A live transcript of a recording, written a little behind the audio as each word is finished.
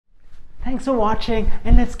Thanks for watching,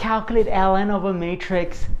 and let's calculate ln of a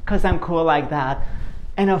matrix, because I'm cool like that.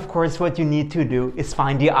 And of course, what you need to do is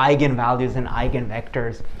find the eigenvalues and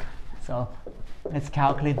eigenvectors. So let's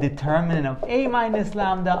calculate determinant of a minus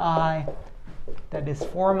lambda I, that is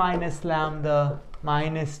 4 minus lambda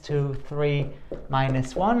minus 2, 3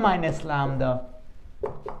 minus 1 minus lambda,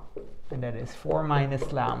 and that is 4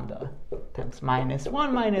 minus lambda times minus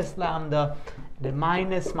 1 minus lambda, and then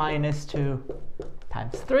minus 2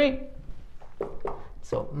 times 3.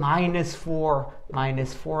 So minus 4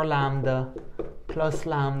 lambda plus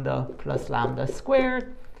lambda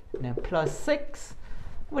squared, and then plus 6,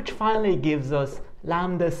 which finally gives us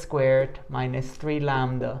lambda squared minus 3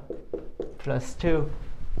 lambda plus 2,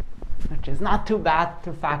 which is not too bad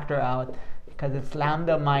to factor out because it's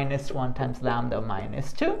lambda minus 1 times lambda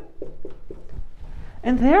minus 2.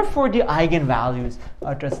 And therefore the eigenvalues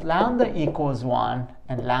are just lambda equals 1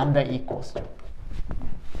 and lambda equals 2.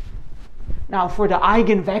 Now for the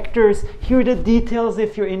eigenvectors, here are the details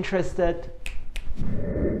if you're interested.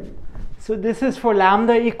 So this is for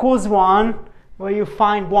lambda equals 1, where you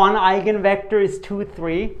find one eigenvector is 2,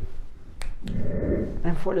 3.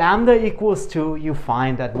 And for lambda equals 2, you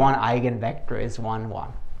find that one eigenvector is 1,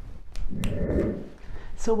 1.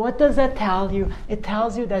 So what does that tell you? It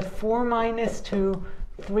tells you that 4 minus 2,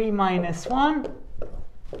 3 minus 1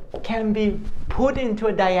 can be put into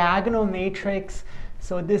a diagonal matrix.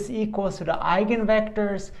 So this equals to the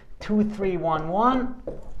eigenvectors 2, 3, 1, 1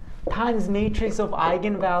 times matrix of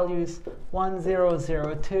eigenvalues 1, 0,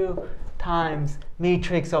 0, 2 times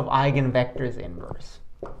matrix of eigenvectors inverse.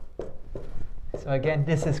 So again,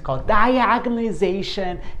 this is called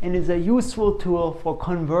diagonalization and is a useful tool for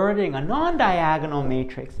converting a non-diagonal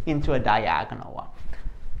matrix into a diagonal one.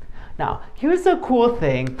 Now, here's the cool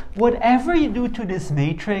thing. Whatever you do to this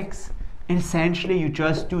matrix, essentially you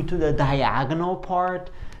just do to the diagonal part,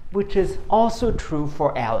 which is also true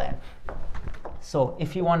for ln. So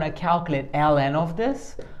if you want to calculate ln of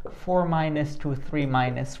this, 4 minus 2, 3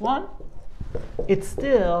 minus 1, it's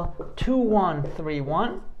still 2, 1, 3,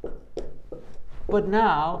 1. But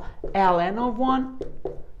now ln of 1,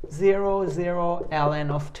 0, 0, ln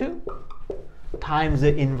of 2 times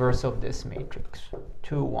the inverse of this matrix,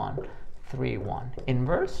 2, 1, 3, 1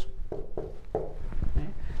 inverse. Okay.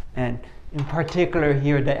 And in particular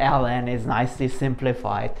here, the ln is nicely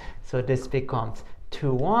simplified. So this becomes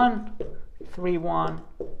 2, 1, 3, 1,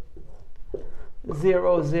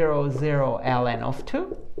 0, 0, 0, ln of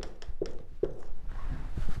 2.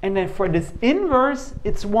 And then for this inverse,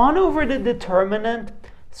 it's 1 over the determinant.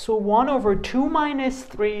 So 1 over 2 minus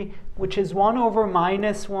 3, which is 1 over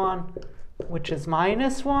minus 1, which is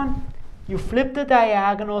minus 1. You flip the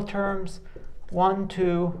diagonal terms, 1,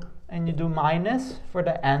 2, and you do minus for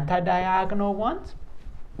the anti-diagonal ones.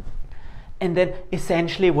 And then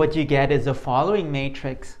essentially what you get is the following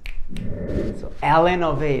matrix. So ln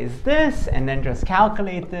of a is this, and then just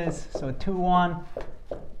calculate this. So 2, 1,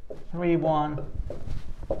 3, 1.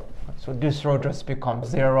 So this row just becomes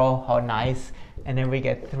 0. How nice. And then we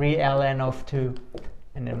get 3 ln of 2,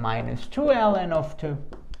 and then minus 2 ln of 2.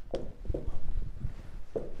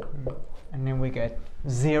 And then we get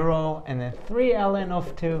 0, and then 3 ln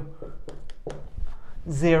of 2,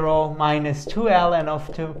 0, minus 2 ln of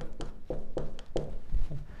 2,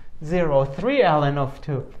 0, 3 ln of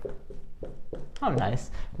 2. Oh, nice.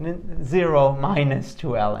 And then 0, minus 2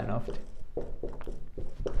 ln of 2.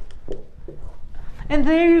 And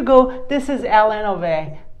there you go. This is ln of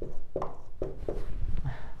a.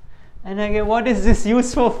 And again, what is this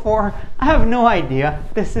useful for? I have no idea.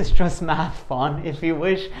 This is just math fun, if you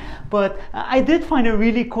wish. But I did find a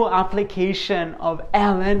really cool application of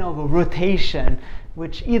ln of a rotation,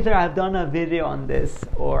 which either I've done a video on this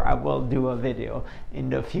or I will do a video in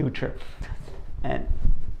the future. And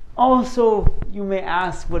also, you may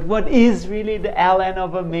ask, but what is really the ln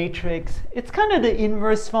of a matrix? It's kind of the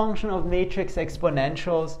inverse function of matrix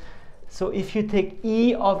exponentials. So if you take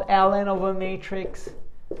e of ln of a matrix,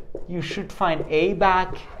 you should find a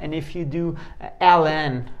back. And if you do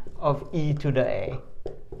ln of e to the a,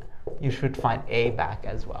 you should find a back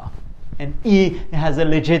as well. And e has a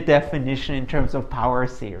legit definition in terms of power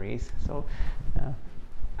series. So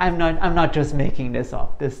I'm not just making this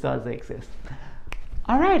up. This does exist.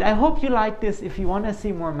 All right, I hope you like this. If you want to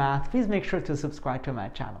see more math, please make sure to subscribe to my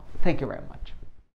channel. Thank you very much.